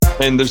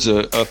And there's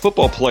a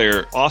football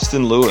player,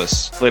 Austin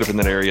Lewis, played up in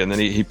that area, and then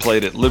he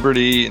played at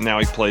Liberty, and now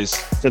he plays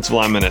defensive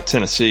lineman at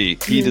Tennessee.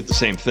 He did the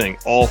same thing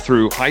all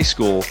through high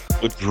school,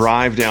 would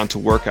drive down to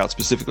work out,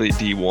 specifically at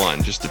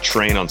D1, just to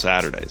train on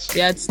Saturdays.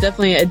 Yeah, it's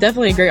definitely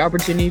a great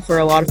opportunity for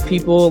a lot of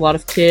people, a lot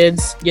of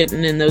kids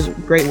getting in those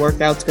great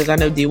workouts, because I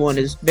know D1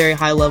 is very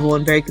high level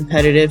and very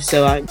competitive,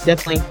 so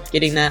definitely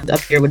getting that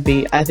up here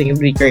I think it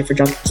would be great for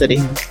Johnson City.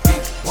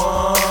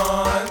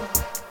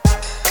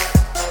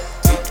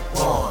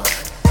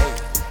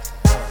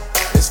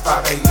 It's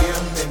 5 a.m.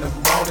 in the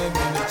morning,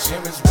 and the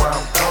gym is where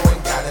I'm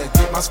going. Gotta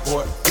get my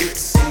sport fit,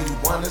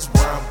 C1 is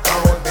where I'm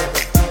going, baby.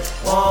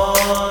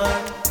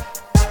 D1,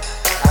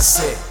 I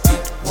said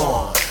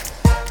D1.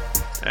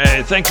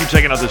 Hey, thanks for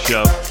checking out the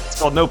show. It's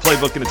called No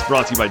Playbook, and it's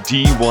brought to you by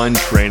D1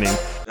 Training.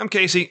 I'm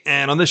Casey,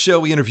 and on this show,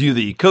 we interview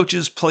the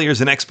coaches, players,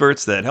 and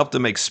experts that help to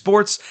make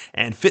sports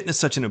and fitness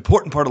such an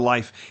important part of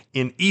life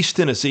in East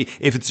Tennessee.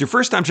 If it's your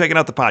first time checking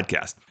out the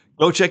podcast,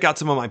 go check out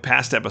some of my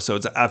past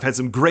episodes. I've had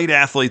some great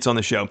athletes on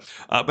the show,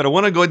 but I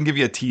want to go ahead and give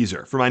you a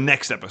teaser for my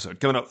next episode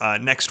coming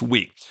up next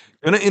week.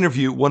 I'm going to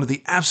interview one of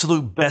the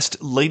absolute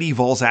best Lady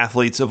Vols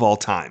athletes of all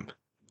time.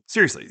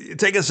 Seriously,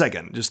 take a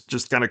second.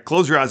 Just kind of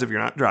close your eyes if you're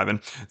not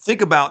driving.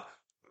 Think about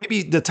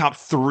maybe the top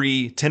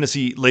 3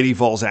 Tennessee Lady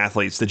Vols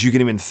athletes that you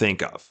can even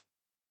think of.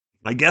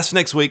 My guest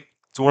next week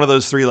is one of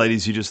those 3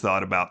 ladies you just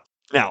thought about.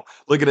 Now,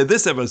 looking at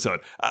this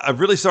episode,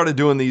 I've really started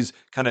doing these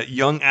kind of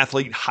young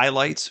athlete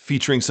highlights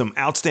featuring some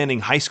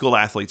outstanding high school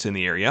athletes in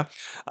the area.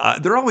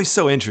 They're always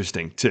so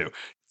interesting, too.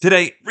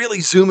 Today,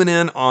 really zooming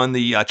in on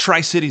the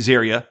Tri-Cities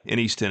area in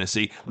East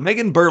Tennessee,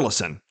 Megan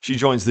Burleson, she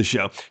joins the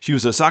show. She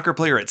was a soccer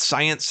player at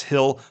Science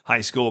Hill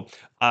High School,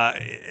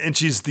 and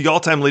she's the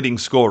all-time leading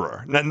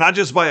scorer, not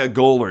just by a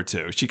goal or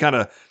two. She kind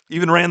of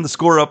even ran the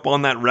score up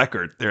on that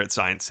record there at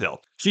Science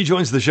Hill. She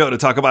joins the show to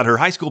talk about her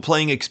high school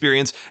playing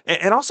experience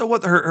and also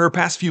what her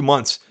past few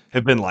months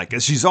have been like,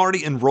 as she's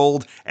already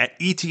enrolled at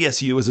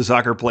ETSU as a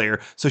soccer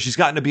player, so she's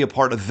gotten to be a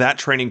part of that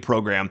training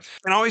program.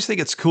 And I always think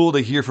it's cool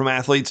to hear from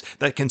athletes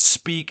that can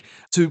speak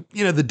to,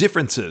 the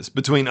differences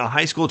between a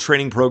high school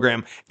training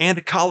program and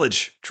a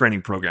college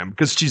training program,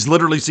 because she's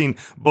literally seen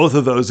both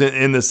of those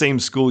in the same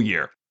school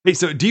year. Hey,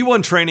 so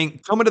D1 training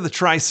coming to the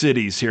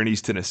Tri-Cities here in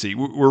East Tennessee.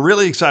 We're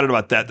really excited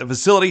about that. The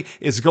facility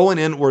is going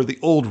in where the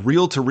old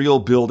reel-to-reel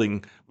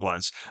building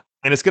was,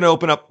 and it's going to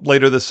open up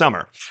later this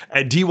summer.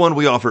 At D1,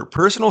 we offer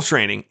personal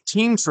training,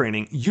 team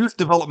training, youth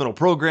developmental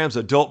programs,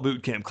 adult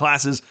boot camp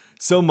classes,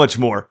 so much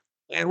more.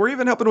 And we're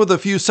even helping with a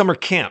few summer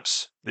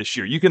camps this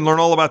year. You can learn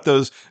all about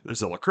those.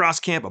 There's a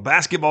lacrosse camp, a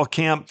basketball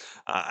camp,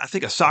 I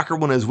think a soccer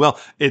one as well.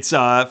 It's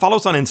follow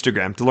us on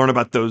Instagram to learn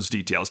about those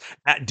details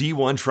at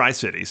D1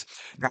 Tri-Cities.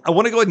 Now, I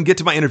want to go ahead and get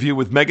to my interview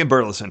with Megan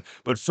Burleson,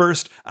 but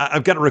first,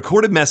 I've got a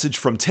recorded message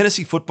from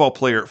Tennessee football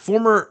player,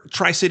 former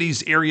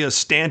Tri-Cities area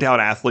standout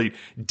athlete,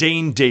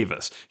 Dayne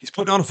Davis. He's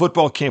put on a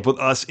football camp with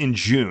us in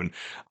June.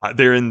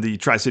 There in the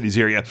Tri-Cities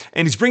area,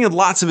 and he's bringing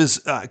lots of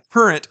his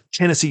current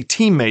Tennessee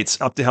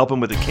teammates up to help him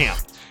with the camp.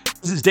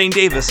 This is Dayne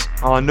Davis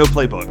on No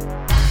Playbook.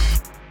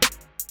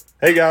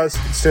 Hey guys,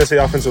 it's Tennessee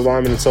offensive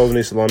lineman and Sullivan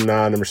East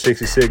alumni, number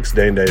 66,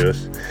 Dayne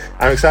Davis.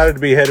 I'm excited to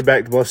be headed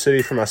back to Bluff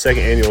City for my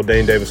second annual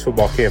Dayne Davis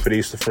football camp at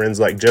East with friends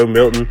like Joe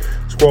Milton,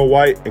 Squirrel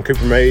White, and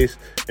Cooper Mays,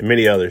 and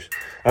many others.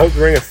 I hope to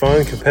bring a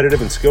fun,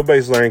 competitive, and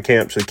skill-based learning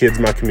camp to the kids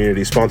in my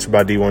community, sponsored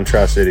by D1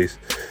 Tri-Cities.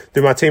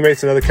 Through my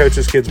teammates and other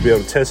coaches, kids will be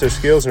able to test their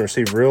skills and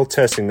receive real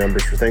testing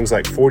numbers for things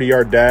like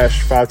 40-yard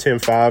dash,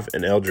 5-10-5,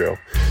 and L drill.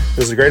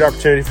 This is a great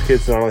opportunity for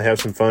kids to not only have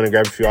some fun and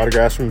grab a few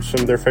autographs from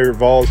some of their favorite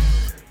Vols,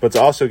 but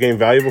to also gain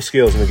valuable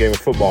skills in the game of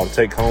football to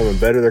take home and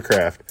better their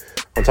craft.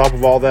 On top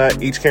of all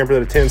that, each camper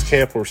that attends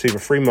camp will receive a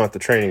free month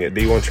of training at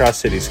D1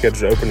 Tri-Cities, scheduled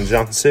to open in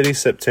Johnson City,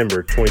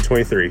 September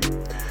 2023.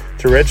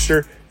 To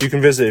register, you can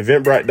visit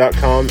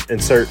eventbrite.com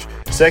and search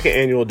Second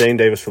Annual Dayne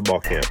Davis Football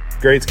Camp.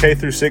 Grades K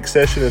through 6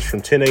 session is from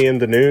 10 a.m.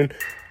 to noon,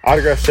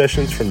 autograph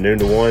sessions from noon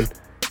to 1,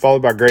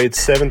 followed by grades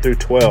 7 through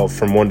 12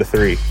 from 1 to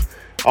 3.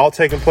 All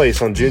taking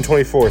place on June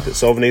 24th at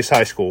Sullivan East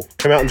High School.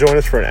 Come out and join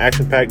us for an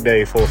action-packed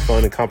day full of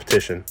fun and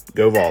competition.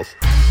 Go Vols!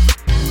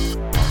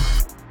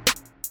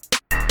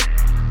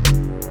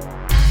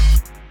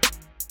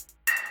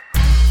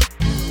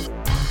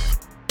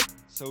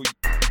 So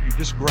you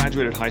just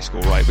graduated high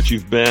school, right? But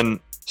you've been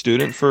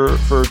student for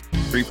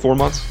 3-4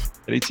 months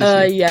at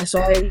ETSU? Yeah,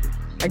 so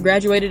I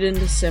graduated in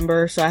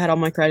December, so I had all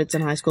my credits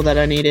in high school that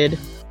I needed.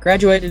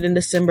 Graduated in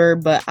December,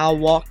 but I'll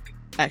walk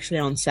actually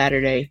on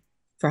Saturday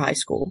for high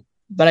school.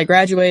 But I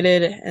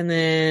graduated and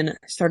then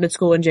started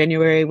school in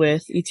January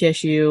with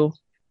ETSU.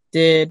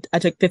 I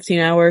took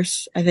 15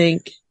 hours, I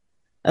think,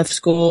 of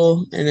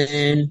school and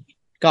then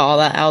got all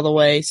that out of the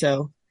way.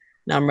 So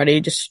now I'm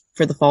ready just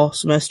for the fall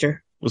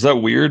semester. Was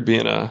that weird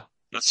being a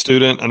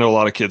student? I know a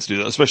lot of kids do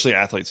that, especially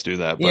athletes do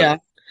that. But... Yeah,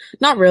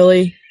 not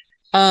really.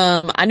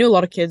 I knew a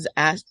lot of kids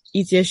at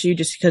ETSU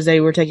just because they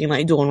were taking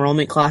like dual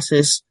enrollment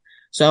classes.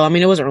 So,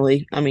 it wasn't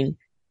really,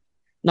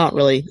 not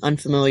really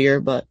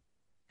unfamiliar, but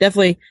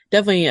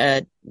definitely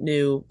a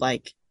new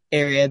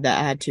area that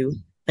I had to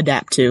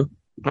adapt to.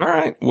 All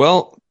right.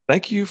 Well,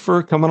 thank you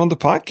for coming on the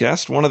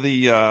podcast. One of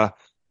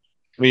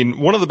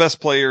the best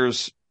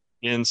players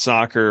in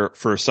soccer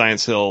for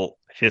Science Hill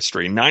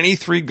history.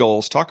 93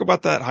 goals. Talk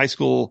about that high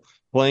school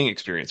playing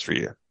experience for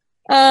you.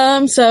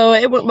 So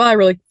it went by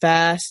really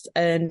fast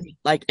and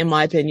like in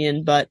my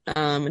opinion, but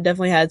it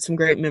definitely had some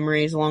great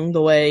memories along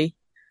the way.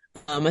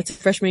 I'd say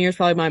freshman year is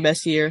probably my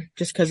best year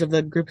just because of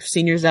the group of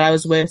seniors that I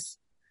was with.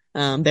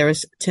 There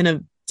was 10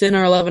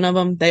 or 11 of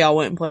them. They all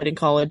went and played in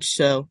college,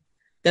 so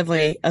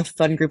definitely a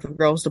fun group of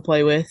girls to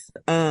play with.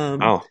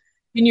 Oh,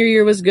 Senior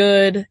year was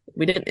good.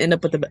 We didn't end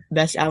up with the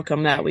best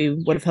outcome that we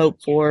would have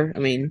hoped for. I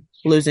mean,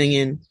 losing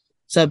in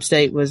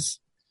sub-state was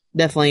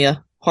definitely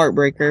a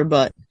heartbreaker,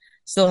 but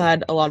still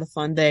had a lot of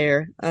fun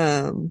there.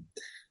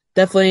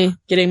 Definitely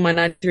getting my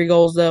 93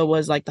 goals though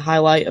was like the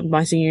highlight of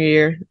my senior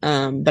year.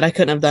 But I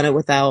couldn't have done it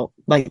without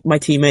like my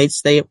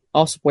teammates. They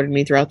all supported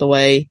me throughout the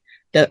way.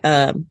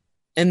 And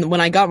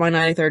when I got my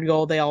 93rd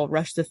goal, they all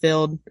rushed the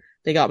field.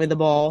 They got me the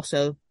ball.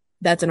 So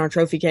that's in our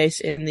trophy case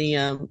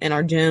in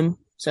our gym.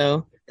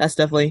 So that's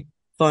definitely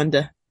fun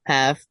to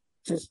have.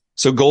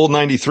 so goal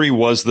 93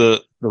 was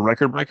the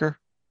record breaker?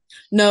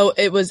 No,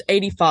 it was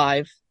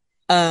 85.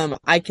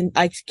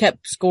 I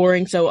kept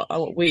scoring.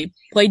 So we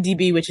played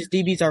DB, which is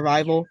DB's our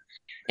rival.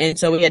 And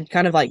so we had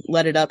kind of like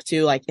let it up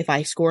to like, if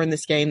I score in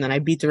this game, then I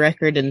beat the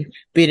record and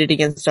beat it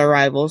against our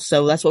rivals.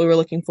 So that's what we were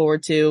looking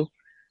forward to.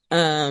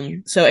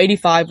 So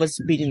 85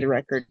 was beating the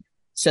record.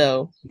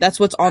 So that's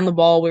what's on the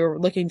ball. We were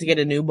looking to get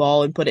a new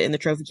ball and put it in the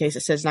trophy case.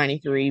 It says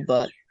 93,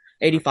 but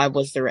 85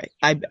 was the record.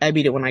 I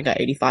beat it when I got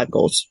 85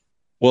 goals.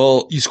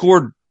 Well, you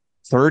scored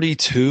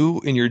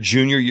 32 in your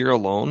junior year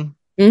alone.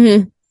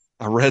 Mm-hmm.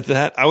 I read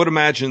that. I would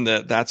imagine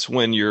that that's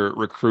when your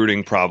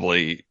recruiting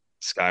probably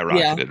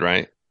skyrocketed,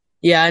 right?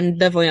 Yeah, and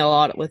definitely a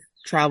lot with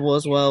travel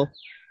as well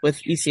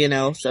with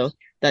ECNL. So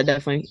that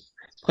definitely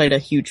played a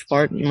huge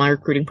part in my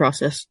recruiting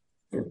process.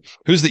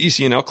 Who's the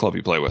ECNL club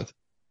you play with?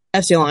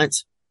 FC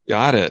Alliance.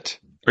 Got it.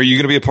 Are you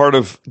going to be a part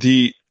of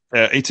the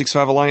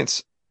 865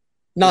 Alliance?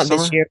 Not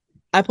this year.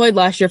 I played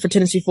last year for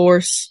Tennessee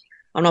Force.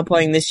 I'm not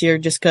playing this year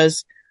just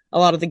because a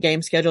lot of the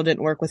game schedule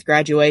didn't work with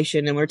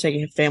graduation, and we're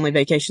taking a family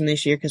vacation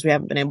this year because we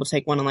haven't been able to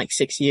take one in like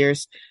 6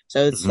 years.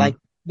 So it's like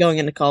going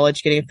into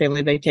college, getting a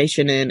family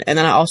vacation in. And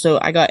then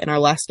I got in our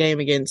last game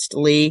against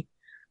Lee.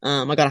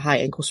 I got a high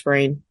ankle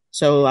sprain.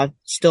 So I'm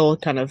still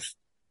kind of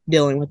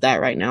dealing with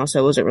that right now. So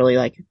it wasn't really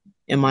like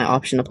in my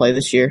option to play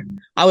this year.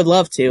 I would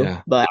love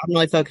to, but I'm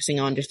really focusing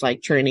on just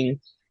like training,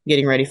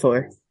 getting ready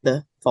for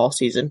the fall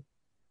season.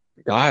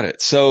 Got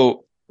it.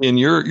 So in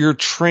your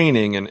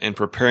training and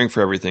preparing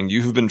for everything,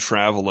 you have been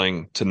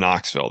traveling to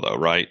Knoxville though,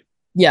 right?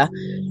 Yeah.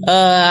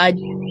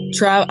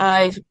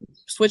 I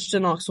switched to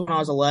Knoxville when I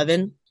was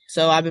 11.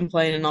 So I've been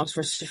playing in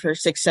Knoxville for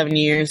 6-7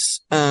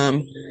 years.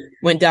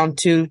 Went down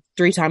 2-3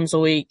 times a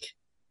week.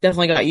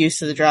 Definitely got used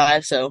to the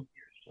drive. So.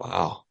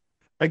 Wow.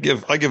 I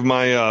give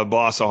my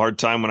boss a hard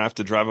time when I have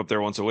to drive up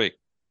there once a week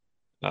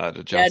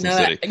to Johnson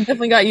City. I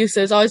definitely got used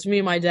to it. It's always me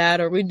and my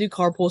dad, or we do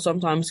carpool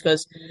sometimes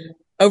because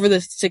over the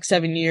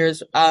 6-7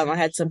 years, I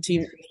had some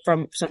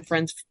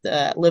friends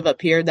that live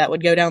up here that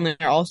would go down there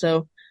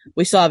also.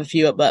 We still have a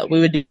few, but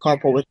we would do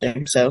carpool with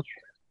them. So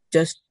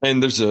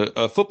and there's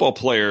a football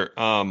player,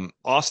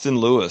 Austin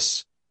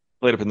Lewis,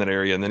 played up in that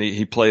area, and then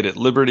he played at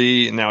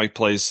Liberty, and now he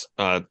plays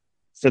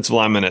defensive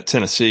lineman at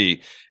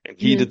Tennessee. And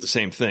he did the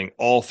same thing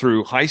all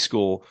through high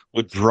school,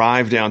 would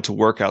drive down to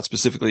work out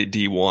specifically at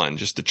D1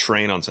 just to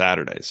train on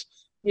Saturdays.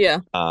 Yeah.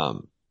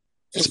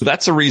 So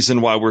that's the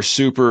reason why we're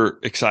super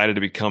excited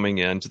to be coming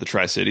into the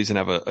Tri-Cities and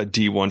have a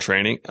D1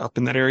 training up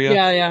in that area.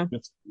 Yeah.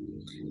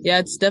 Yeah,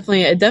 it's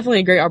definitely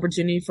a great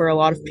opportunity for a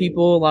lot of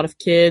people, a lot of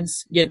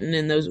kids getting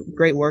in those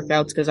great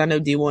workouts because I know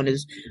D1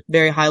 is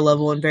very high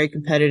level and very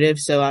competitive.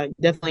 So I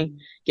definitely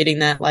getting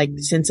that like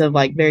sense of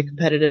like very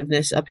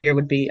competitiveness up here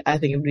I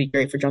think it would be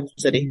great for Johnson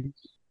City.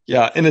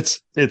 Yeah, and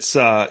it's there's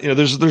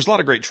a lot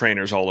of great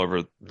trainers all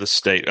over the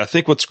state. I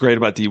think what's great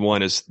about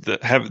D1 is they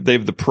have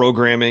the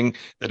programming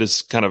that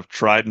is kind of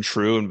tried and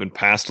true and been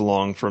passed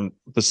along from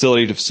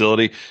facility to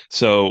facility.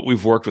 So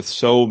we've worked with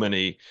so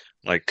many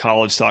like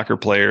college soccer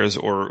players,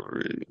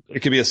 or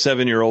it could be a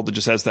 7-year-old that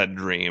just has that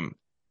dream.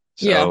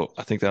 So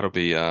I think that'll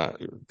be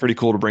pretty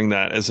cool to bring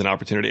that as an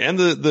opportunity. And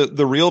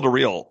the reel to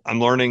reel, I'm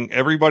learning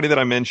everybody that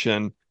I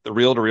mention the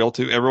reel to reel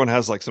to, everyone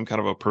has like some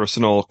kind of a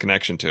personal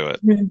connection to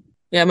it. Mm-hmm.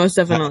 Yeah, most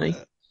definitely.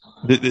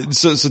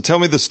 So tell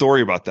me the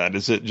story about that.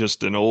 Is it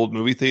just an old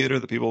movie theater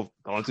that people have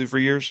gone to for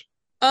years?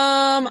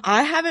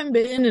 I haven't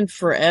been in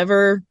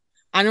forever.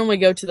 I normally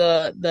go to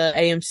the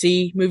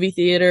AMC movie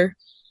theater.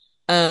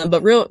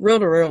 But Reel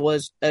to Reel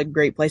was a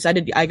great place. I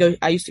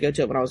used to go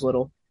to it when I was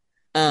little.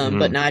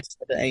 But now I just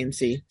go to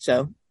AMC.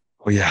 So.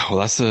 Oh yeah, well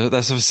that's a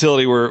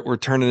facility we're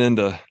turning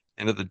into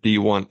the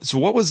D1. So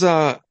what was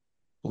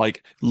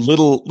like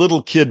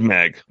little kid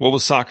Meg? What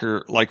was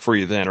soccer like for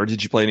you then, or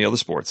did you play any other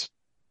sports?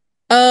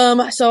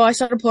 So I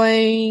started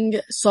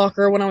playing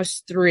soccer when I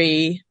was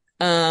 3.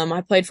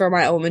 I played for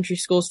my elementary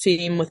school's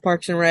team with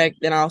Parks and Rec.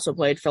 Then I also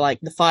played for like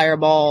the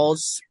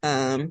Fireballs,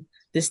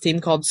 this team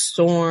called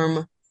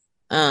Storm.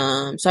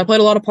 So I played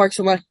a lot of Parks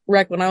and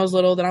Rec when I was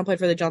little. Then I played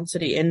for the Johnson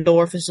City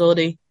indoor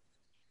facility,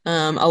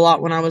 a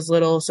lot when I was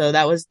little. So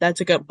that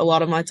took up a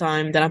lot of my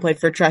time. Then I played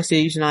for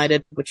Tri-Cities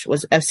United, which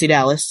was FC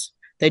Dallas.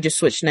 They just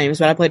switched names,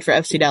 but I played for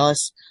FC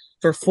Dallas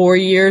for 4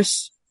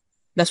 years.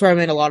 That's where I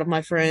made a lot of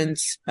my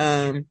friends,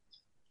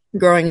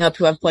 growing up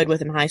who I've played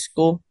with in high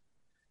school.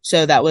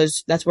 So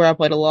that's where I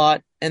played a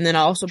lot. And then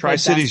I also played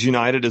Tri-Cities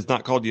United is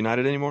not called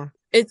United anymore?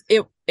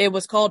 It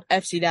was called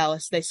FC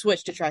Dallas. They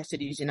switched to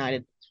Tri-Cities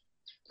United.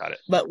 Got it.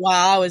 But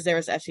while I was there, it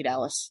was FC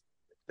Dallas.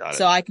 Got it.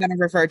 So I kind of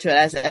refer to it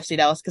as FC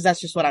Dallas because that's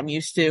just what I'm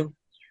used to.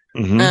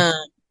 Mm-hmm.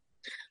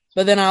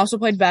 But then I also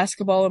played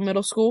basketball in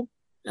middle school.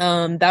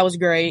 That was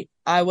great.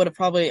 I would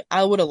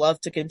have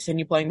loved to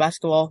continue playing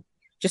basketball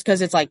just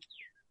because it's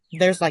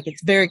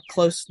very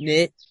close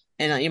knit.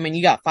 And I mean,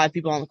 you got 5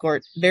 people on the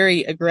court,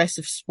 very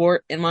aggressive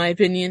sport in my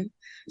opinion.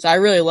 So I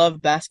really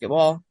love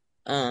basketball.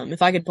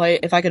 If I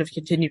could have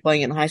continued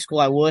playing it in high school,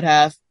 I would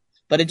have,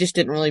 but it just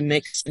didn't really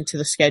mix into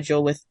the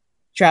schedule with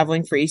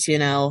traveling for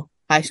ECNL,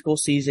 high school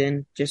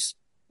season, just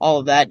all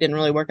of that didn't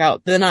really work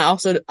out. Then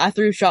I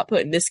threw shot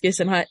put and discus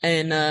at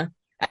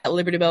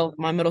Liberty Bell,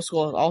 my middle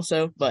school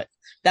also, but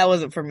that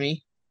wasn't for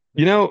me.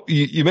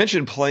 You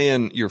mentioned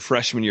playing your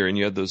freshman year and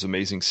you had those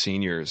amazing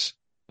seniors.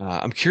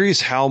 I'm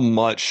curious how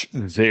much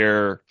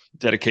their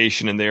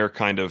dedication and their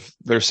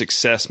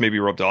success maybe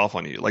rubbed off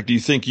on you. Like, do you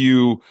think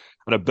you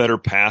had a better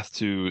path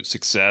to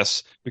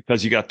success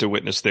because you got to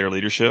witness their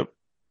leadership?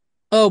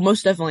 Oh,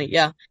 most definitely.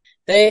 Yeah.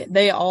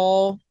 They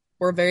all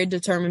were very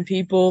determined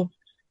people.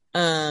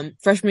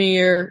 Freshman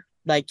year,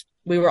 like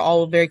we were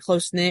all very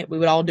close knit. We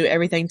would all do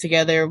everything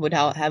together, would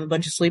have a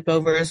bunch of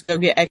sleepovers, go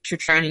get extra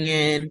training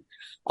in,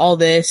 all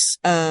this.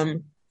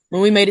 When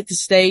we made it to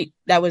state,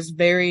 that was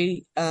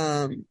very,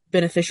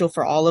 beneficial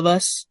for all of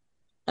us,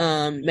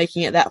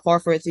 making it that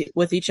far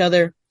with each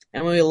other.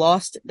 And when we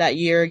lost that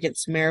year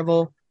against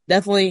Maryville,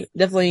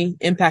 definitely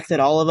impacted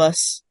all of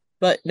us.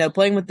 But no,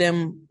 playing with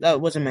them,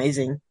 was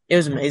amazing. It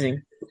was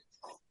amazing.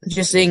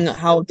 Just seeing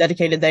how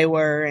dedicated they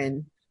were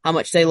and how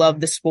much they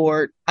loved the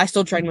sport. I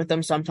still train with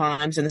them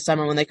sometimes in the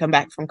summer when they come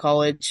back from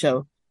college.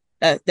 So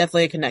that's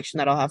definitely a connection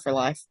that I'll have for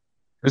life.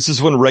 This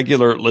is when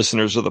regular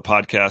listeners of the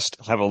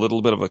podcast have a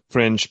little bit of a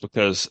cringe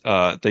because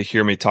they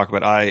hear me talk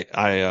about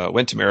I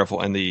went to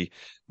Maryville and the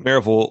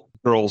Maryville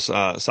girls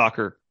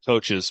soccer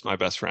coach is my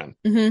best friend.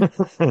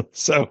 Mm-hmm.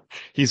 So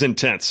he's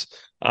intense.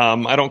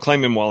 I don't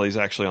claim him while he's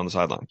actually on the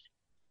sideline.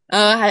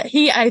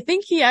 I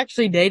think he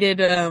actually dated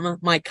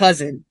my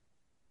cousin.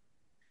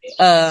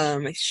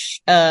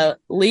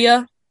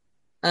 Leah.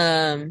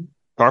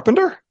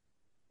 Carpenter?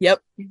 Yep.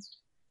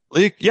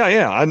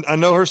 Yeah. I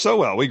know her so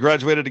well. We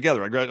graduated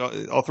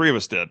together. All 3 of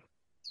us did.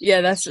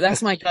 Yeah,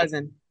 that's my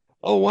cousin.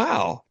 Oh,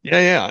 wow.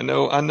 Yeah. I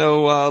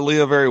know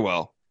Leah very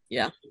well.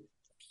 Yeah.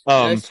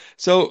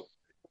 So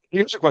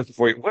here's a question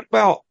for you. What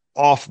about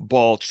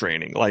off-ball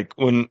training? Like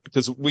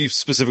because we've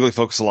specifically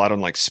focused a lot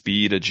on like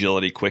speed,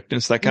 agility,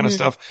 quickness, that kind of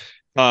stuff.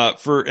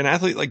 For an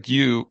athlete like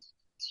you,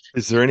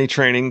 is there any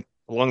training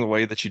along the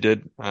way that you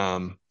did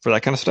for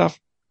that kind of stuff?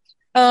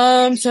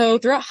 So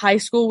throughout high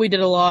school, we did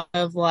a lot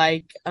of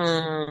 1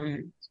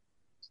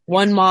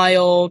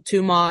 mile,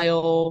 2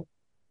 mile,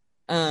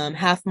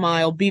 half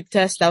mile beep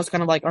test. That was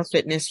kind of like our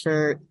fitness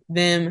for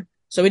them.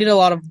 So we did a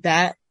lot of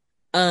that.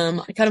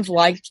 I kind of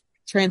liked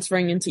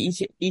transferring into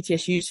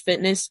ETSU's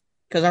fitness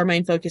because our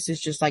main focus is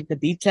just like the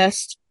beep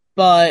test.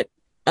 But,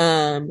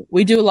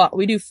 we do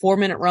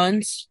 4-minute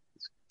runs.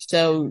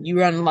 So you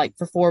run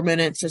for 4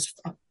 minutes as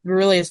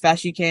fast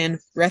as you can,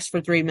 rest for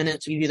 3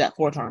 minutes. You do that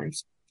 4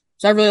 times.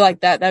 So I really like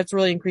that. That's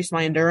really increased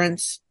my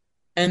endurance.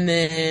 And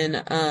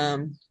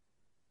then,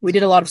 we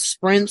did a lot of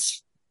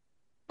sprints.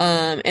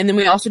 And then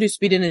we also do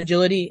speed and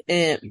agility.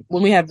 And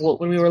when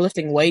we were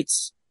lifting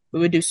weights,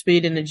 we would do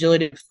speed and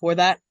agility before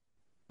that.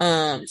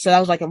 So that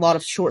was a lot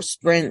of short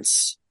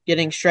sprints,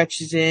 getting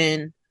stretches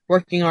in,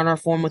 working on our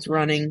form with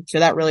running. So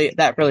that really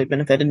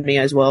benefited me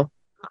as well.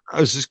 I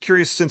was just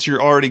curious, since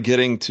you're already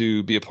getting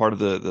to be a part of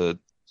the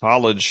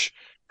college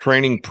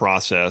training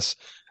process,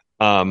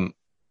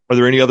 are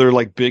there any other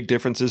big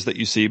differences that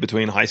you see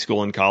between high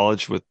school and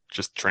college with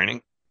just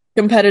training?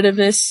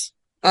 Competitiveness.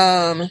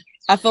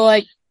 I feel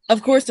like,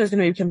 of course, there's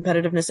going to be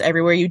competitiveness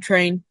everywhere you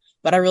train,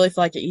 but I really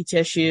feel like at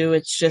ETSU,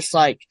 it's just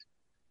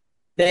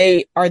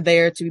they are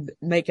there to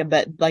make a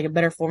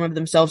better form of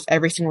themselves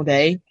every single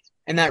day,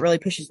 and that really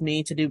pushes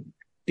me to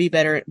be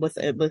better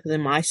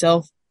within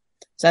myself.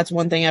 So that's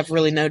one thing I've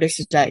really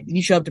noticed is that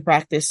you show up to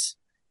practice,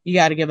 you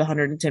got to give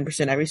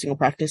 110% every single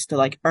practice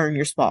to earn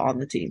your spot on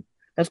the team.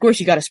 Of course,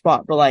 you got a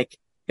spot, but you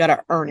got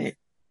to earn it.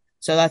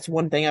 So that's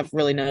one thing I've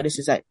really noticed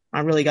is that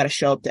I really got to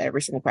show up to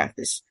every single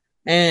practice.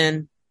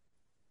 And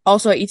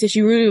also at ETSU,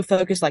 you really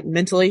focus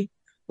mentally,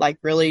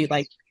 really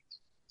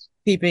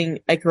keeping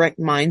a correct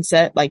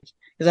mindset.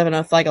 Because I don't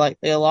know,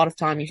 a lot of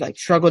time you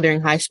struggle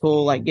during high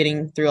school,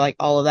 getting through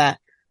all of that.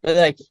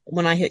 But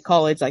when I hit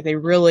college, they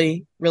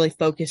really, really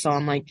focus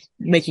on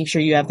making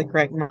sure you have the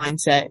correct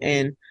mindset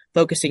and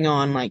focusing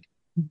on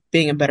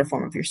being a better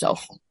form of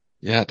yourself.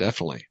 Yeah,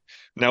 definitely.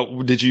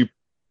 Now, did you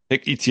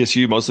pick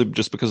ETSU mostly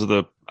just because of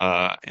the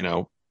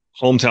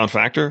hometown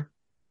factor?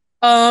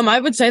 I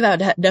would say that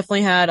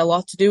definitely had a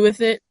lot to do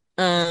with it.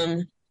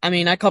 I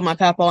mean, I called my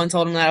papa and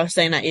told him that I was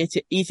staying at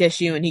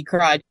ETSU, and he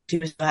cried. He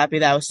was so happy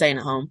that I was staying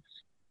at home.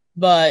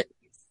 But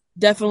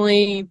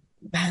definitely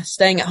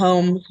staying at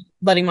home,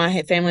 letting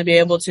my family be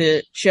able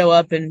to show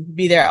up and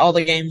be there at all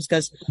the games.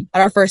 Because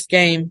at our first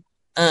game,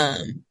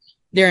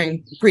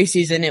 during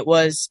preseason, it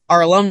was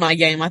our alumni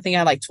game. I think I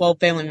had like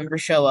 12 family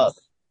members show up.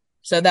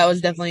 So that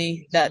was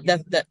definitely, that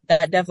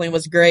definitely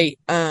was great.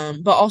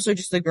 But also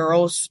just the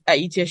girls at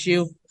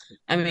ETSU.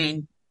 I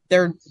mean, they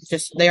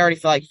already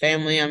feel like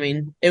family. I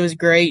mean, it was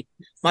great.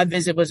 My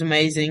visit was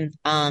amazing.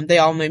 They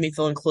all made me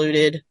feel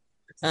included.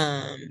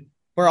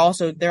 They're all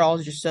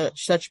just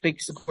such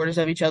big supporters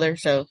of each other.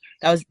 So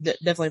that was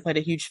definitely played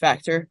a huge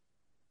factor.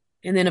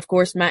 And then of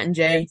course, Matt and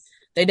Jay,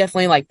 they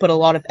definitely like put a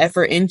lot of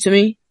effort into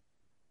me,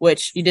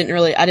 which I didn't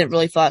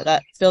really feel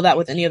that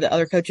with any of the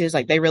other coaches.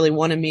 Like they really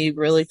wanted me,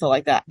 really felt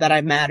like that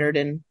I mattered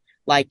and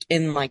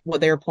in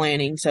what they were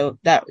planning. So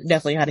that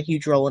definitely had a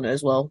huge role in it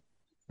as well.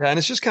 Yeah, and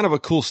it's just kind of a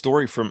cool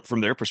story from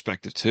their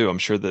perspective too. I'm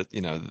sure that,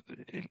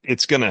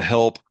 it's going to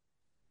help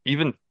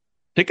even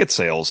ticket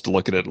sales, to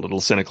look at it a little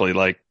cynically,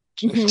 like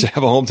to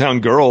have a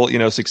hometown girl,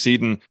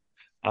 succeeding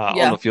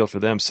on the field for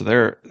them. So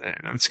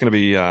it's going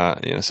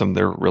to be, something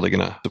they're really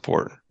going to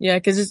support. Yeah.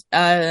 Cause it's,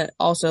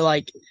 also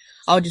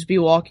I'll just be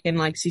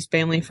walking, see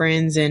family,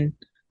 friends, and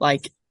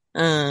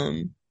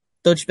they'll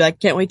just be like,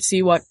 can't wait to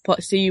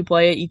see you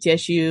play at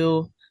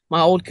ETSU. My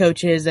old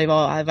coaches,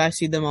 I've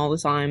seen them all the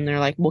time. They're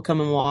like, we'll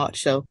come and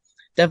watch. So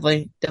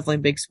definitely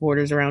big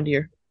supporters around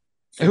here.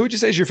 Who would you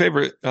say is your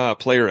favorite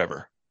player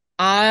ever?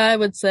 I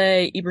would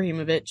say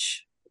Ibrahimovic.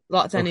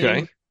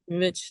 Zlatan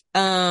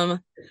Ibrahimovic.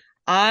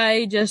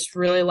 I just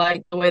really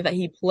like the way that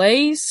he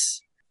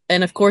plays.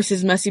 And of course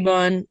his Messi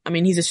bun. I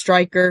mean, he's a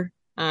striker.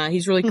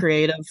 He's really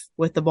creative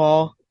with the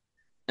ball.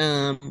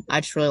 I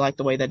just really like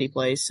the way that he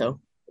plays.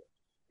 So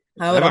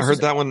I haven't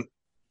heard that one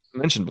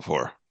mentioned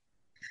before.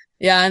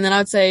 Yeah, and then I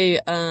would say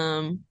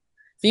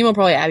female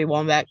probably Abby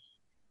Wambach,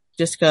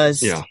 just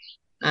because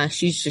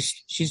she's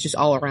just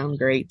all around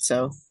great.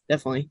 So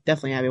definitely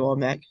Abby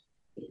Wambach.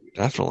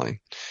 Definitely.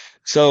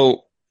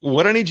 So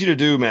what I need you to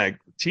do, Meg,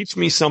 teach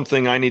me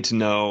something I need to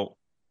know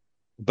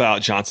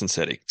about Johnson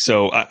City.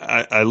 So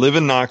I live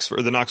in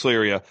the Knoxville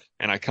area,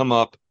 and I come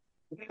up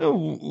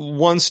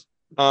once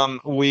a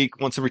week,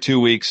 once every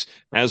 2 weeks,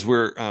 as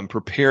we're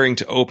preparing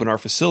to open our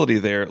facility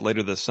there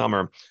later this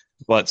summer.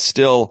 But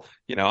still,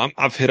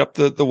 I've hit up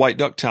the White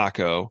Duck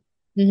Taco.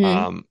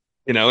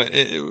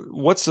 Mm-hmm.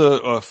 What's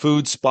a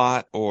food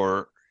spot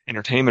or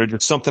entertainment or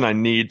just something I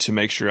need to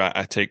make sure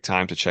I take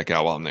time to check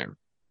out while I'm there?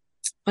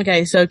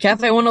 Okay, so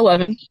Cafe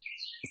 111,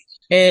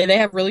 they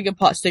have really good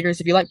pot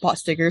stickers if you like pot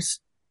stickers.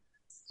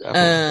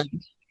 Then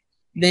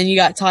you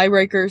got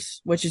Tiebreakers,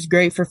 which is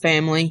great for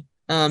family.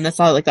 That's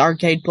like the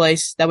arcade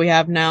place that we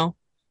have now.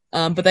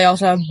 But they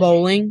also have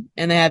bowling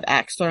and they have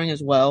axe throwing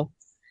as well.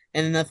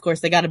 And then of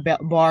course they got a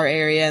bar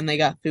area and they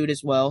got food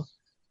as well.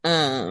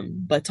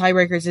 But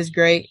Tiebreakers is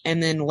great.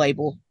 And then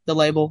the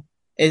label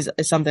is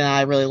something that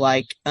I really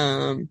like.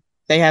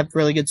 They have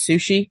really good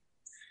sushi.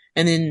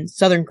 And then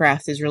Southern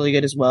Craft is really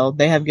good as well.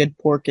 They have good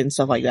pork and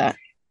stuff like that.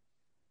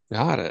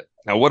 Got it.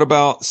 Now, what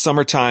about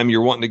summertime?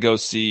 You're wanting to go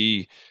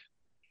see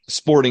a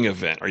sporting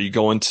event. Are you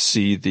going to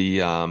see the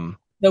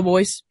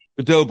Doughboys?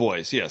 The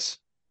Doughboys, yes.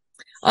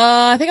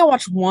 I think I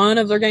watched one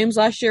of their games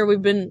last year.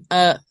 We've been,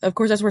 of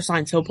course, that's where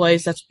Science Hill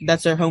plays.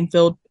 That's their home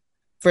field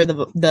for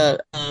the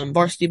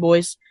varsity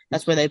boys.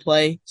 That's where they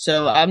play.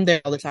 So I'm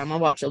there all the time. I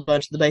watch a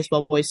bunch of the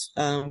baseball boys,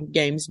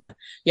 games.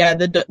 Yeah,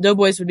 the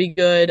Doughboys would be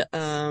good.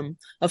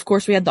 Of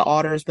course we had the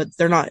Otters, but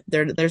they're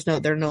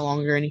no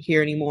longer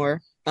here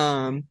anymore.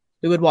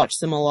 We would watch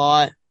them a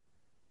lot.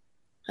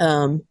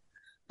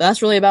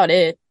 That's really about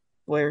it.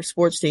 Where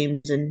sports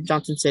teams in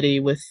Johnson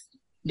City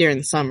during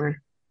the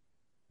summer.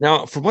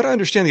 Now, from what I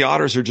understand, the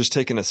Otters are just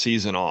taking a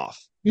season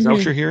off. Is that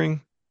what you're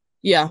hearing?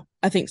 Yeah,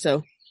 I think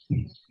so.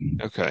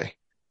 Okay.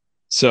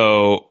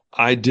 So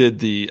I did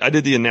the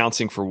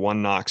announcing for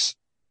One Knox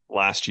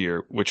last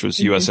year, which was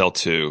USL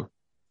 2.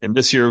 And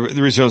this year,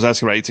 the reason I was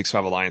asking about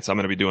 865 Alliance, I'm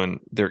going to be doing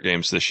their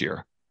games this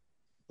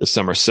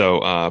summer.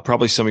 So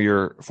probably some of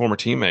your former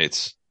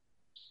teammates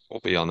will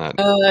be on that.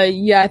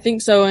 Yeah, I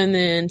think so. And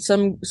then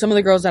some of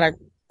the girls that are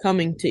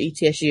coming to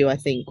ETSU, I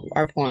think,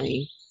 are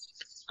playing.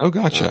 Oh,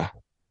 gotcha.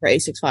 For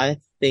 865, I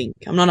think.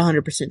 I'm not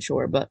 100%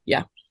 sure, but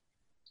yeah.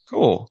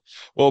 Cool.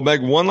 Well,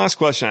 Meg, one last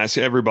question I ask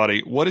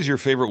everybody. What is your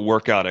favorite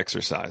workout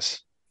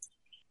exercise?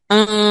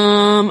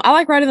 I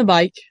like riding the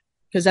bike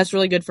because that's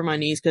really good for my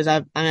knees because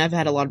I've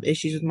had a lot of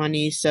issues with my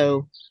knees.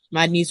 So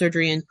I had knee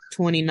surgery in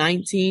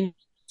 2019.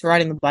 So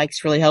riding the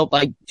bike's really helped,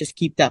 just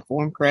keep that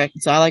form correct.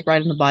 So I like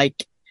riding the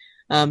bike.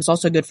 It's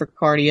also good for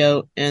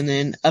cardio. And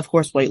then, of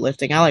course,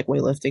 weightlifting. I like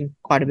weightlifting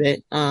quite a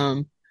bit.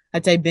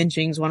 I'd say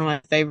benching is one of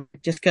my favorite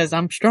just because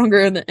I'm stronger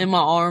in my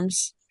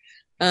arms.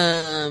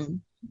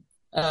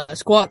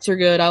 Squats are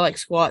good. I like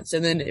squats.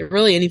 And then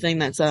really anything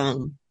that's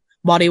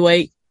body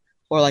weight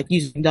or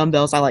using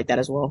dumbbells, I like that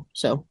as well.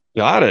 So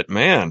Got it,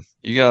 man.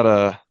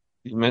 You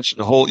mentioned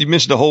the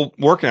whole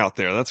workout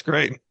there. That's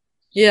great.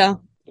 Yeah.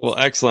 Well,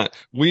 excellent.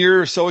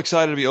 We're so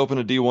excited to be open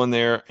to D1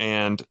 there,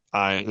 and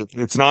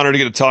it's an honor to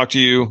get to talk to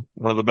you,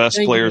 one of the best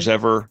Thank players you.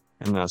 ever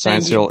in Thank you.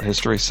 Science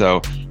history.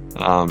 So,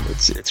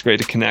 it's great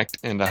to connect,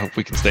 and I hope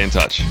we can stay in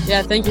touch.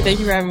 Yeah, thank you. Thank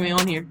you for having me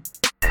on here.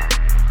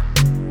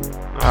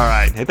 All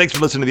right. Hey, thanks for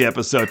listening to the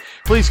episode.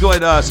 Please go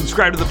ahead,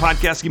 subscribe to the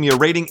podcast, give me a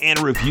rating and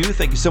a review.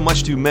 Thank you so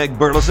much to Meg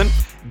Burleson,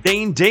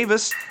 Dayne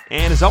Davis,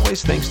 and as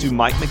always, thanks to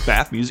Mike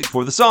McBath, music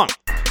for the song.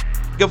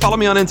 Go follow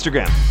me on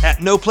Instagram at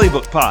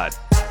NoPlaybookPod.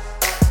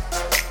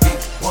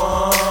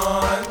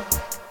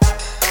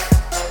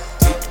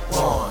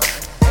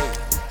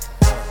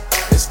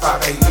 It's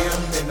 5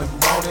 a.m. in the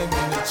morning,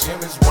 and the gym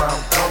is where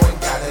I'm going.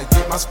 Gotta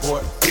get my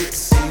sport fit.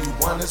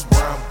 C1 is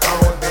where I'm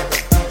going, baby.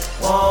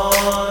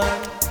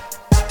 D1.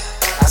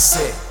 I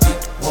said